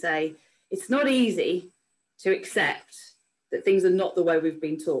here and say, it's not easy to accept that things are not the way we've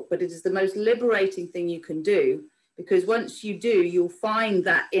been taught, but it is the most liberating thing you can do, because once you do, you'll find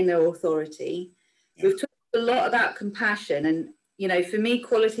that inner authority. Yeah. We've talked a lot about compassion, and, you know, for me,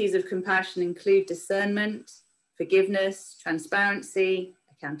 qualities of compassion include discernment, forgiveness, transparency,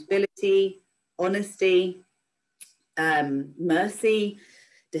 accountability, honesty, mercy.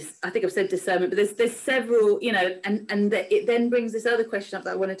 I think I've said discernment, but there's several, you know, and it then brings this other question up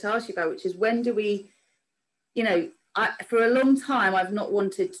that I wanted to ask you about, which is, when do we, you know, for a long time, I've not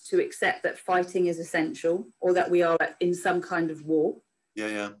wanted to accept that fighting is essential, or that we are in some kind of war.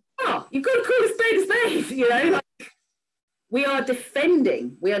 Yeah. Oh, you've got to call a spade, you know. Like, we are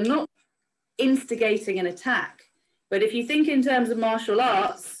defending. We are not instigating an attack. But if you think in terms of martial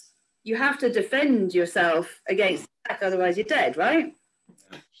arts, you have to defend yourself against attack, otherwise you're dead, right?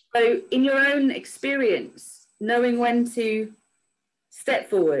 So in your own experience, knowing when to step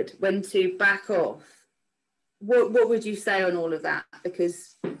forward, when to back off, what would you say on all of that?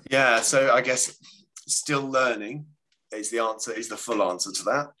 Because so I guess still learning is the answer, is the full answer to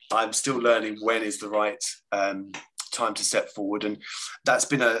that. I'm still learning when is the right time to step forward, and that's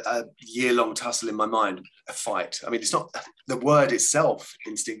been a year-long tussle in my mind, a fight. I mean, it's not, the word itself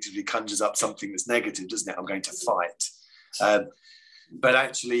instinctively conjures up something that's negative, doesn't it? I'm going to fight. But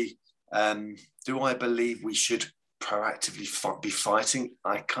actually, do I believe we should proactively be fighting?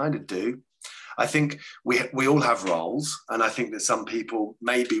 I kind of do. I think we all have roles, and I think that some people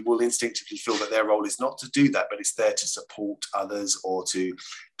maybe will instinctively feel that their role is not to do that, but it's there to support others or to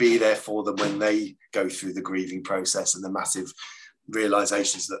be there for them when they go through the grieving process and the massive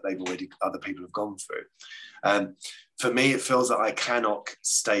realizations that other people have gone through. For me, it feels that I cannot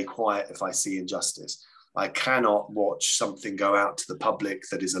stay quiet if I see injustice. I cannot watch something go out to the public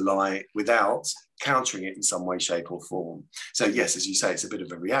that is a lie without countering it in some way, shape or form. So yes, as you say, it's a bit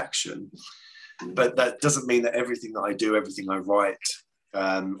of a reaction, but that doesn't mean that everything that I do, everything I write,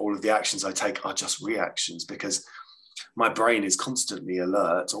 all of the actions I take are just reactions, because my brain is constantly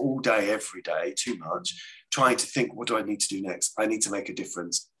alert all day, every day, too much, trying to think, what do I need to do next? I need to make a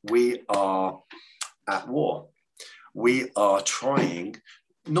difference. We are at war. We are trying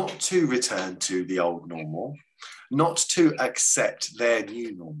not to return to the old normal, not to accept their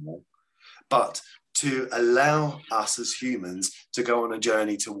new normal, but to allow us as humans to go on a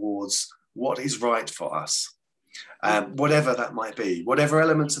journey towards what is right for us, whatever that might be, whatever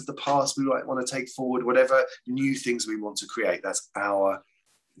elements of the past we might want to take forward, whatever new things we want to create. That's our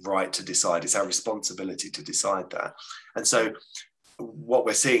right to decide. It's our responsibility to decide that. And so what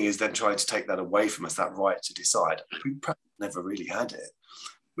we're seeing is then trying to take that away from us, that right to decide. We never really had it.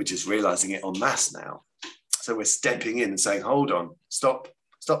 We're just realizing it en masse now. So we're stepping in and saying, hold on, stop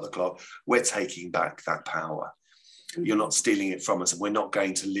the clock. We're taking back that power. You're not stealing it from us, and we're not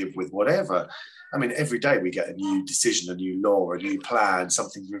going to live with whatever. I mean, every day we get a new decision, a new law, a new plan,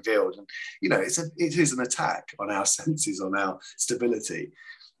 something revealed. And, you know, it is an attack on our senses, on our stability.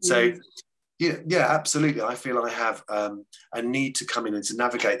 So, yeah, absolutely. I feel I have a need to come in and to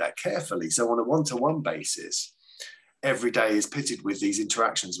navigate that carefully. So on a one-to-one basis, every day is pitted with these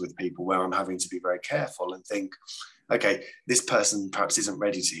interactions with people where I'm having to be very careful and think, okay, this person perhaps isn't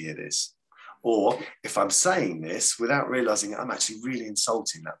ready to hear this. Or if I'm saying this without realizing it, I'm actually really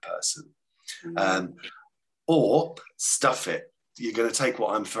insulting that person. Or stuff it. You're going to take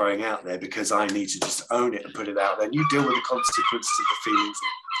what I'm throwing out there because I need to just own it and put it out there. And you deal with the consequences of the feelings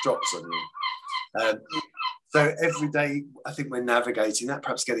it drops on you. So every day, I think we're navigating that,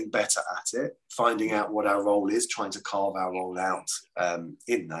 perhaps getting better at it, finding out what our role is, trying to carve our role out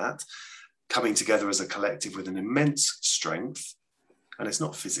in that, coming together as a collective with an immense strength. And it's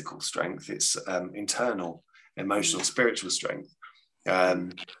not physical strength, it's internal, emotional, spiritual strength.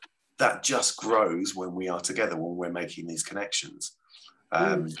 That just grows when we are together, when we're making these connections.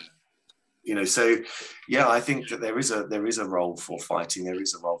 You know, so yeah, I think that there is a role for fighting, there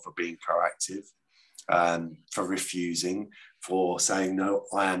is a role for being proactive, for refusing, for saying, no,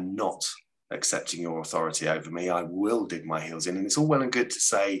 I am not accepting your authority over me. I will dig my heels in. And it's all well and good to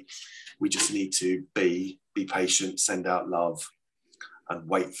say, we just need to be patient, send out love, and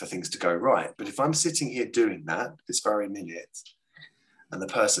wait for things to go right. But if I'm sitting here doing that this very minute, and the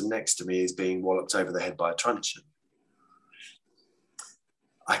person next to me is being walloped over the head by a truncheon,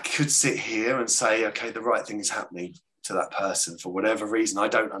 I could sit here and say, okay, the right thing is happening to that person for whatever reason. I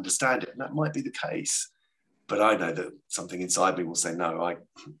don't understand it. And that might be the case. But I know that something inside me will say, no, I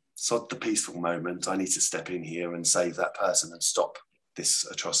sod the peaceful moment. I need to step in here and save that person and stop this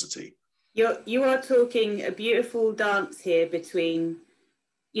atrocity. You are talking a beautiful dance here between,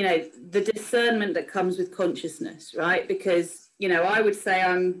 you know, the discernment that comes with consciousness, right? Because, you know, I would say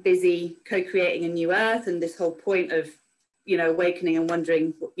I'm busy co-creating a new earth, and this whole point of, you know, awakening and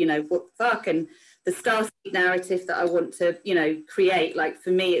wondering, you know, what the fuck, and the starseed narrative that I want to, you know, create. Like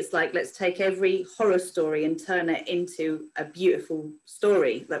for me, it's like, let's take every horror story and turn it into a beautiful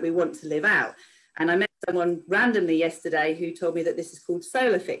story that we want to live out. And I met someone randomly yesterday who told me that this is called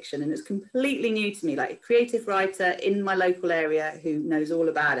solar fiction, and it's completely new to me, like a creative writer in my local area who knows all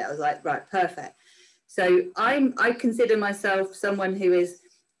about it. I was like, right, perfect. So I consider myself someone who is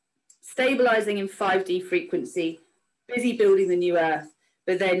stabilizing in 5D frequency, busy building the new earth.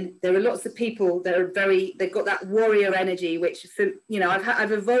 But then there are lots of people that are they've got that warrior energy, which, for, you know,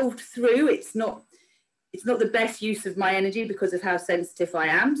 I've evolved through. It's not the best use of my energy because of how sensitive I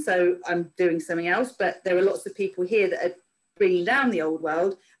am. So I'm doing something else. But there are lots of people here that are bringing down the old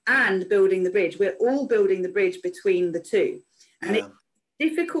world and building the bridge. We're all building the bridge between the two. And it's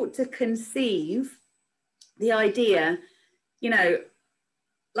difficult to conceive the idea, you know,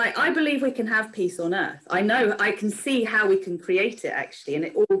 like, I believe we can have peace on earth. I know, I can see how we can create it, actually. And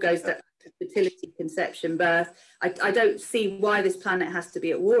it all goes to fertility, conception, birth. I don't see why this planet has to be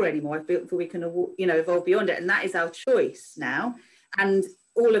at war anymore. I feel we can, you know, evolve beyond it. And that is our choice now. And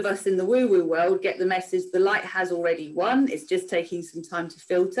all of us in the woo-woo world get the message, the light has already won. It's just taking some time to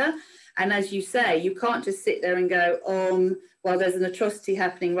filter. And as you say, you can't just sit there and go, well, there's an atrocity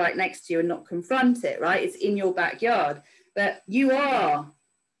happening right next to you and not confront it, right? It's in your backyard. But you are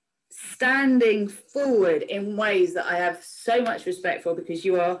standing forward in ways that I have so much respect for, because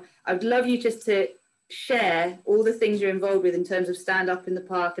you are, I would love you just to share all the things you're involved with in terms of stand up in the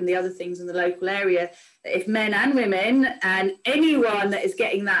park and the other things in the local area, that if men and women and anyone that is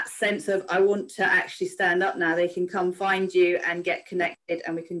getting that sense of, I want to actually stand up now, they can come find you and get connected,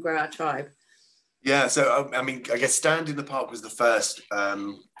 and we can grow our tribe. Yeah, so I mean, I guess Stand in the Park was the first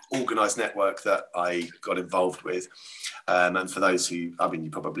organised network that I got involved with. And for those who, I mean,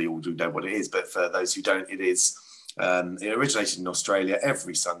 you probably all do know what it is, but for those who don't, it is, it originated in Australia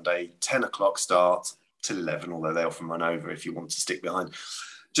every Sunday, 10 o'clock start till 11, although they often run over if you want to stick behind.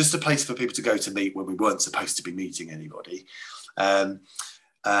 Just a place for people to go to meet when we weren't supposed to be meeting anybody. And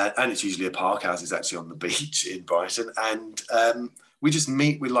it's usually a park. Ours is actually on the beach in Brighton. And we just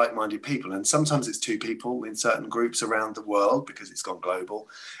meet with like-minded people. And sometimes it's 2 people in certain groups around the world because it's gone global.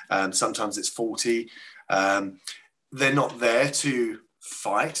 Sometimes it's 40. They're not there to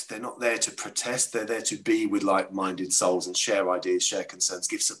fight. They're not there to protest. They're there to be with like-minded souls and share ideas, share concerns,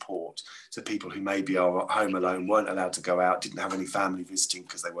 give support to people who maybe are at home alone, weren't allowed to go out, didn't have any family visiting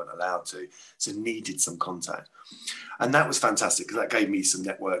because they weren't allowed to, so needed some contact. And that was fantastic because that gave me some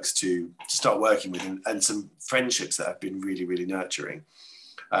networks to start working with, and some friendships that have been really, really nurturing.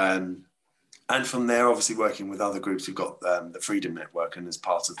 And And from there, obviously working with other groups, we've got the Freedom Network, and as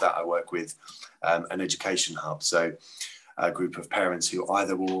part of that, I work with an education hub. So a group of parents who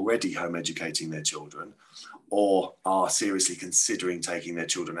either were already home educating their children or are seriously considering taking their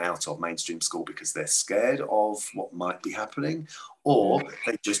children out of mainstream school because they're scared of what might be happening, or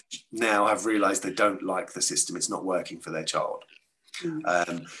they just now have realised they don't like the system, it's not working for their child.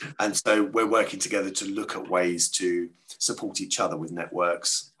 And so we're working together to look at ways to support each other with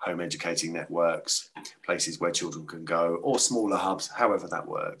networks, home educating networks, places where children can go, or smaller hubs, however that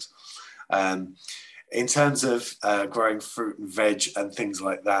works. In terms of growing fruit and veg and things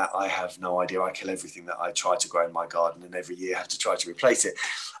like that, I have no idea. I kill everything that I try to grow in my garden, and every year have to try to replace it.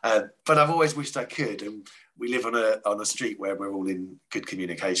 But I've always wished I could. And we live on a street where we're all in good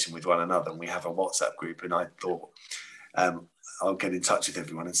communication with one another, and we have a WhatsApp group. And I thought I'll get in touch with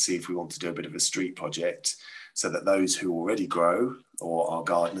everyone and see if we want to do a bit of a street project, so that those who already grow or are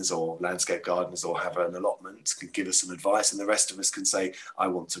gardeners or landscape gardeners or have an allotment can give us some advice, and the rest of us can say, I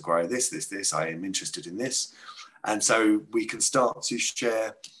want to grow this, I am interested in this. And so we can start to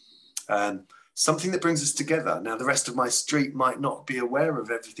share something that brings us together. Now, the rest of my street might not be aware of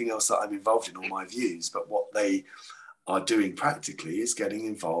everything else that I'm involved in, all my views, but what they are doing practically is getting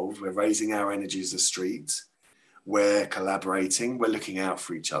involved. We're raising our energy as a street. We're collaborating. We're looking out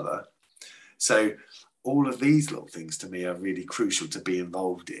for each other. So all of these little things to me are really crucial to be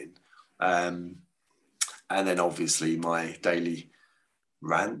involved in. And then obviously my daily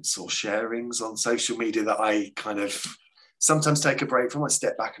rants or sharings on social media that I kind of sometimes take a break from. I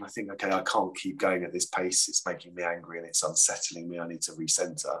step back and I think, okay, I can't keep going at this pace. It's making me angry and it's unsettling me. I need to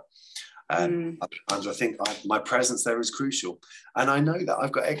recenter. Other times I think my presence there is crucial. And I know that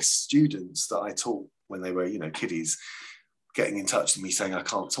I've got ex-students that I taught when they were, kiddies, getting in touch with me saying, I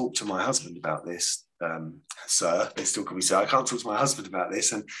can't talk to my husband about this, sir. They still call me sir. I can't talk to my husband about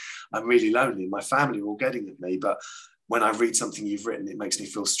this, and I'm really lonely. My family are all getting at me, but when I read something you've written, it makes me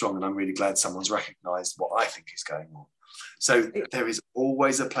feel strong, and I'm really glad someone's recognised what I think is going on. So there is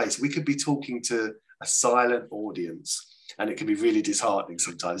always a place. We could be talking to a silent audience, and it can be really disheartening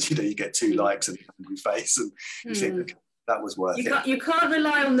sometimes. You get 2 likes and a hungry face, and you think, okay, that was worth it. You can't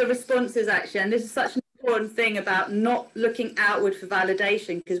rely on the responses, actually, and this is such an important thing about not looking outward for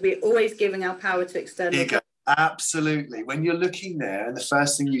validation, because we're always giving our power to external. Absolutely. When you're looking there and the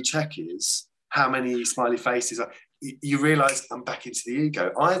first thing you check is how many smiley faces are, you realise I'm back into the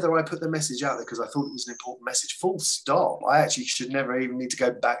ego. Either I put the message out there because I thought it was an important message, full stop. I actually should never even need to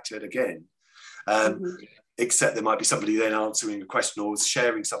go back to it again. Except there might be somebody then answering a question or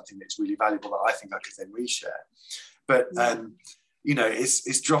sharing something that's really valuable that I think I could then reshare. But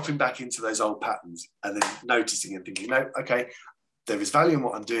it's dropping back into those old patterns and then noticing and thinking, no, okay, there is value in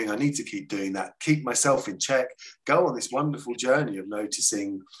what I'm doing. I need to keep doing that, keep myself in check, go on this wonderful journey of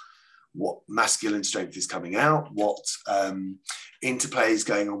noticing what masculine strength is coming out, what interplay is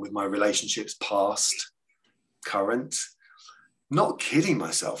going on with my relationships, past, current. Not kidding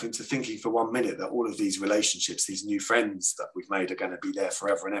myself into thinking for 1 minute that all of these relationships, these new friends that we've made are going to be there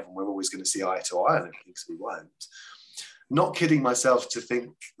forever and ever, and we're always going to see eye to eye on it, because we won't. Not kidding myself to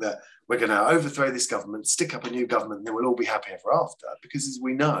think that we're going to overthrow this government, stick up a new government, and then we'll all be happy ever after. Because as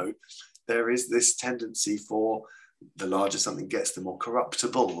we know, there is this tendency for the larger something gets, the more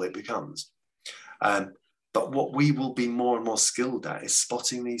corruptible it becomes. But what we will be more and more skilled at is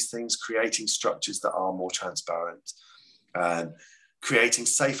spotting these things, creating structures that are more transparent, creating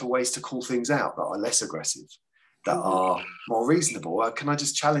safer ways to call things out that are less aggressive, that are more reasonable. Can I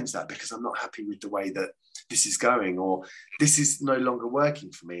just challenge that because I'm not happy with the way that this is going, or this is no longer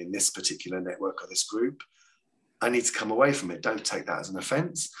working for me in this particular network or this group? I need to come away from it. Don't take that as an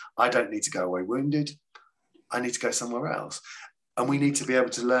offense. I don't need to go away wounded. I need to go somewhere else. And we need to be able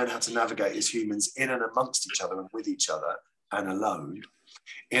to learn how to navigate as humans in and amongst each other and with each other and alone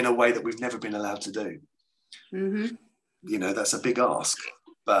in a way that we've never been allowed to do. That's a big ask.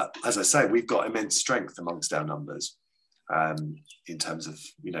 But as I say, we've got immense strength amongst our numbers in terms of,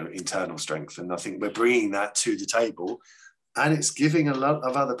 internal strength. And I think we're bringing that to the table, and it's giving a lot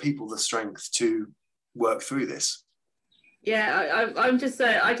of other people the strength to work through this. Yeah,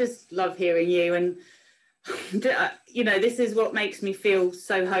 I just love hearing you. And, this is what makes me feel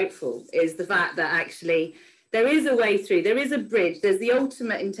so hopeful, is the fact that actually there is a way through, there is a bridge, there's the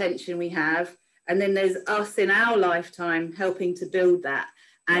ultimate intention we have, and then there's us in our lifetime helping to build that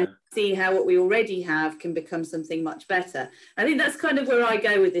and see how what we already have can become something much better. I think that's kind of where I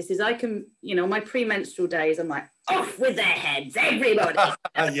go with this, is I can, my premenstrual days, I'm like, off with their heads, everybody.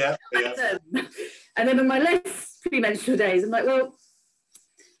 Yeah. And then on my less premenstrual days, I'm like, well,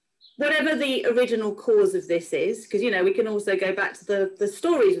 whatever the original cause of this is, because, you know, we can also go back to the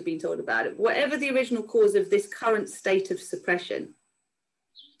stories we've been told about it, whatever the original cause of this current state of suppression,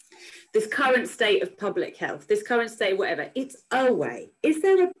 this current state of public health, this current state of whatever, it's a way. Is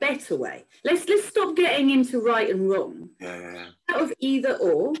there a better way? Let's stop getting into right and wrong. Out of either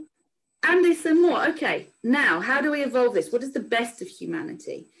or, and this and more. Okay, now, how do we evolve this? What is the best of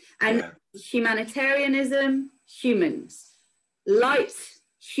humanity? And humanitarianism, humans, light,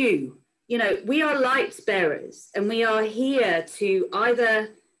 hue. You know, we are light bearers, and we are here to either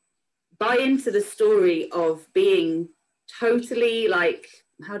buy into the story of being totally, like,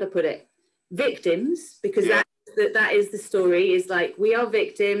 how to put it, victims, because that is the story, is like, we are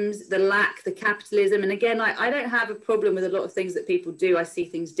victims, the lack, the capitalism. And again, I don't have a problem with a lot of things that people do. I see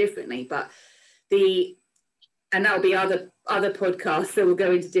things differently, but and that'll be other podcasts that will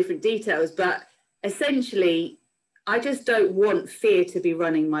go into different details. But essentially, I just don't want fear to be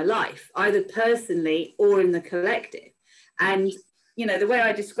running my life, either personally or in the collective. And, you know, the way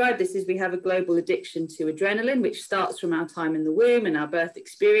I describe this is we have a global addiction to adrenaline, which starts from our time in the womb and our birth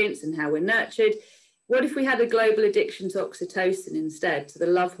experience and how we're nurtured. What if we had a global addiction to oxytocin instead, to the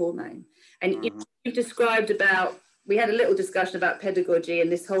love hormone? And you described about, we had a little discussion about pedagogy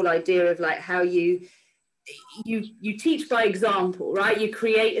and this whole idea of like how you teach by example, right? You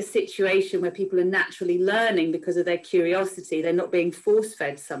create a situation where people are naturally learning because of their curiosity. They're not being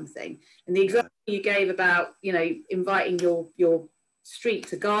force-fed something. And the example you gave about, you know, inviting your street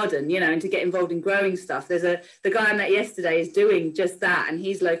to garden, you know, and to get involved in growing stuff. The guy I met yesterday is doing just that, and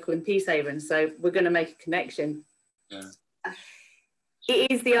he's local in Peacehaven, so we're going to make a connection.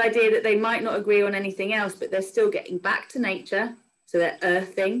 It is the idea that they might not agree on anything else, but they're still getting back to nature, so they're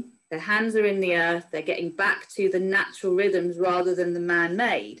earthing, their hands are in the earth, they're getting back to the natural rhythms rather than the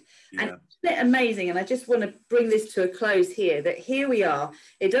man-made. And isn't it amazing? And I just want to bring this to a close here, that here we are.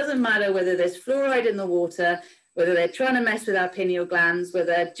 It doesn't matter whether there's fluoride in the water, whether they're trying to mess with our pineal glands,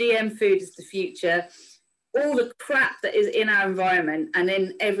 whether GM food is the future, all the crap that is in our environment and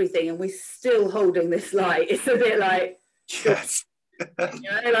in everything, and we're still holding this light. It's a bit like, yes, you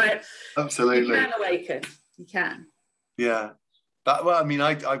know, like, absolutely. You can awaken. You can. Yeah. But, well, I mean,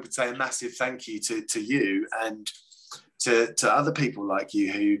 I would say a massive thank you to you and to other people like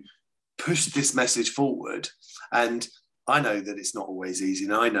you who push this message forward. And I know that it's not always easy,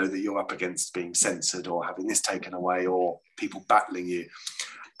 and I know that you're up against being censored or having this taken away or people battling you.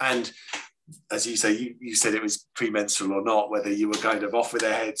 And as you say, you said it was premenstrual or not, whether you were kind of off with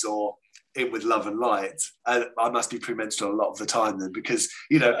their heads or in with love and light. And I must be premenstrual a lot of the time then, because,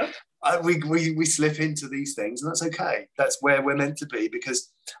 you know, we slip into these things, and that's okay. That's where we're meant to be,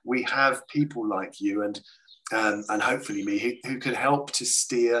 because we have people like you and hopefully me who can help to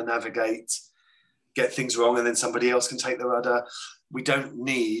steer, navigate, get things wrong, and then somebody else can take the rudder. We don't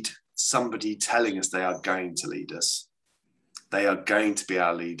need somebody telling us they are going to lead us. They are going to be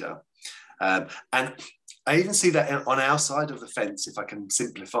our leader. And I even see that on our side of the fence, if I can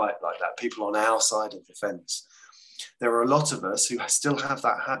simplify it like that, people on our side of the fence. There are a lot of us who still have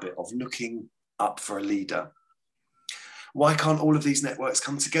that habit of looking up for a leader. Why can't all of these networks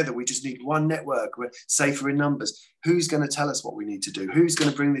come together? We just need one network. We're safer in numbers. Who's going to tell us what we need to do? Who's going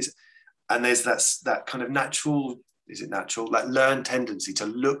to bring this? And there's that kind of natural, is it natural? Like learned tendency to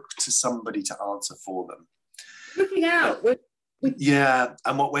look to somebody to answer for them. Looking out. Yeah.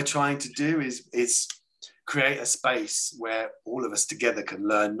 And what we're trying to do is create a space where all of us together can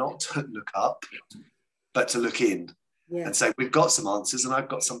learn not to look up, but to look in and say, we've got some answers, and I've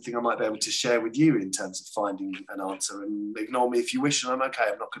got something I might be able to share with you in terms of finding an answer, and ignore me if you wish, and I'm okay.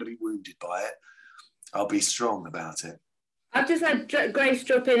 I'm not going to be wounded by it. I'll be strong about it. I've just had Grace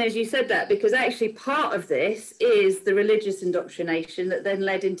drop in as you said that, because actually part of this is the religious indoctrination that then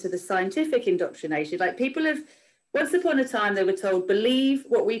led into the scientific indoctrination. Like, people have, once upon a time, they were told, believe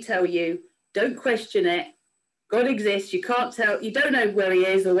what we tell you, don't question it. God exists, you can't tell, you don't know where he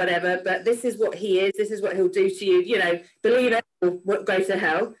is or whatever, but this is what he is, this is what he'll do to you, you know, believe it or go to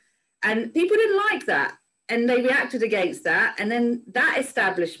hell. And people didn't like that, and they reacted against that. And then that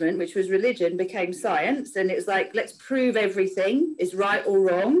establishment, which was religion, became science, and it was like, let's prove everything is right or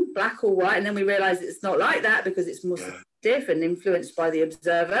wrong, black or white. And then we realized it's not like that, because it's more subjective and influenced by the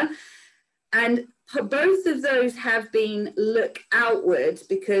observer. And both of those have been look outward,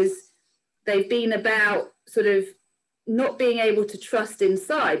 because they've been about sort of not being able to trust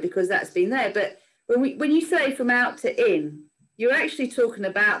inside, because that's been there. But when you say from out to in, you're actually talking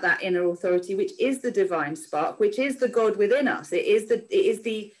about that inner authority, which is the divine spark, which is the God within us. It is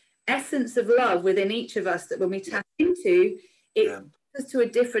the essence of love within each of us, that when we tap into, it takes us to a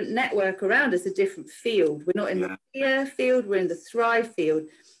different network around us, a different field. We're not in the fear field, we're in the thrive field.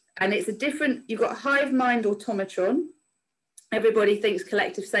 And it's a different, you've got hive mind automatron. Everybody thinks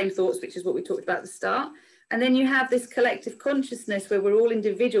collective same thoughts, which is what we talked about at the start. And then you have this collective consciousness where we're all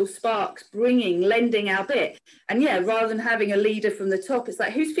individual sparks lending our bit. And yeah, rather than having a leader from the top, it's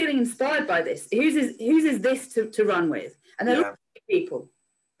like, who's feeling inspired by this? Whose is this to run with? And there are people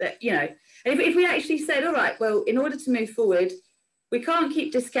that, you know, if we actually said, all right, well, in order to move forward, we can't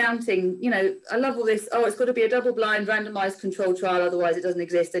keep discounting, you know, I love all this, oh, it's got to be a double-blind randomized control trial, otherwise it doesn't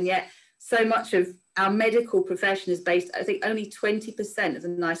exist. And yet so much of our medical profession is based, I think only 20% of the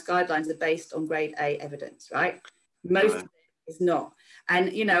NICE guidelines are based on grade A evidence, right? Most of it is not.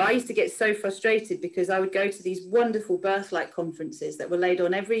 And, you know, I used to get so frustrated because I would go to these wonderful birth-like conferences that were laid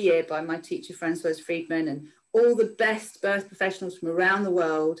on every year by my teacher, Francoise Friedman, and all the best birth professionals from around the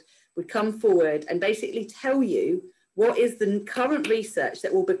world would come forward and basically tell you what is the current research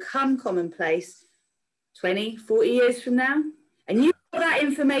that will become commonplace 20, 40 years from now. And you got that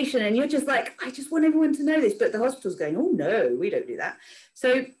information and you're just like, I just want everyone to know this, but the hospital's going, oh no, we don't do that.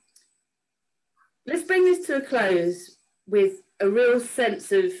 So let's bring this to a close with a real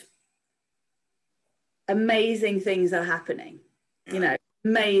sense of amazing things are happening. You know,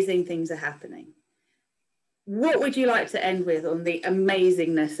 amazing things are happening. What would you like to end with on the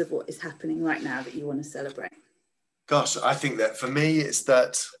amazingness of what is happening right now that you want to celebrate? Gosh, I think that for me, it's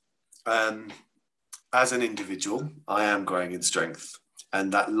that as an individual, I am growing in strength,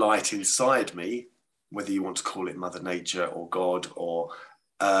 and that light inside me, whether you want to call it Mother Nature or God or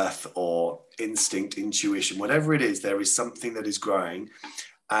Earth or instinct, intuition, whatever it is, there is something that is growing.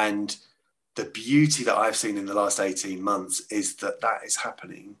 And the beauty that I've seen in the last 18 months is that that is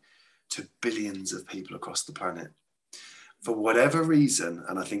happening to billions of people across the planet. For whatever reason,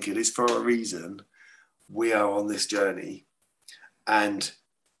 and I think it is for a reason, we are on this journey, and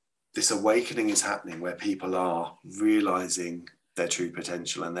this awakening is happening where people are realizing their true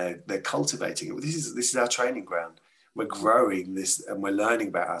potential and they're cultivating it. This is our training ground. We're growing this and we're learning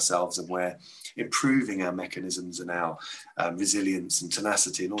about ourselves, and we're improving our mechanisms and our resilience and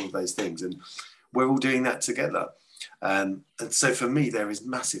tenacity and all of those things. And we're all doing that together. And so for me, there is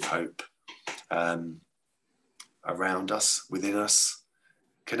massive hope around us, within us,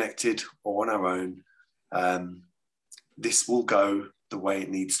 connected or on our own. This will go the way it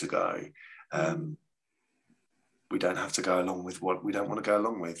needs to go. We don't have to go along with what we don't want to go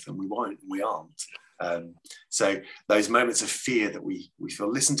along with, and we won't, we aren't. So those moments of fear that we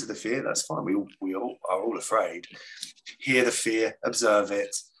feel, listen to the fear, that's fine. We all are all afraid. Hear the fear, observe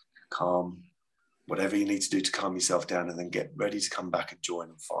it, calm, whatever you need to do to calm yourself down, and then get ready to come back and join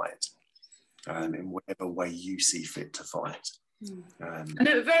and fight in whatever way you see fit to fight. And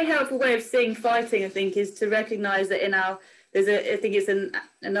a very helpful way of seeing fighting, I think, is to recognize that in our, I think it's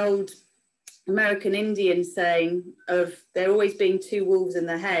an old American Indian saying of there always being two wolves in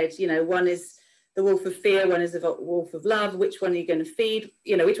the head. You know, one is the wolf of fear, one is the wolf of love. Which one are you going to feed?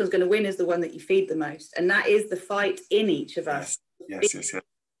 You know, which one's going to win is the one that you feed the most. And that is the fight in each of us. Yes.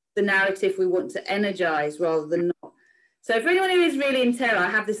 The narrative we want to energize rather than not. So for anyone who is really in terror, I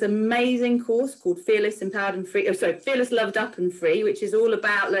have this amazing course called Fearless, Empowered and Free. Fearless, Loved Up and Free, which is all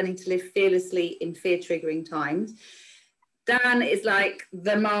about learning to live fearlessly in fear-triggering times. Dan is like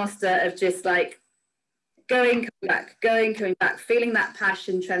the master of just like coming back, feeling that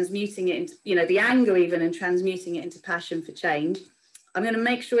passion, transmuting it into, you know, the anger even, and transmuting it into passion for change. I'm going to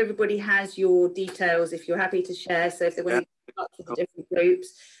make sure everybody has your details if you're happy to share. So if they want to go up to the different groups,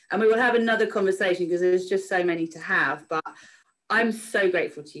 and we will have another conversation because there's just so many to have. But I'm so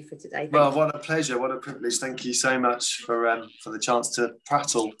grateful to you for today. Well, what a pleasure, what a privilege. Thank you so much for the chance to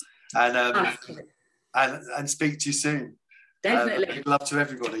prattle and speak to you soon. Definitely. Big love to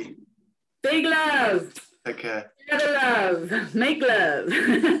everybody. Big love. Take care. Together love. Make love.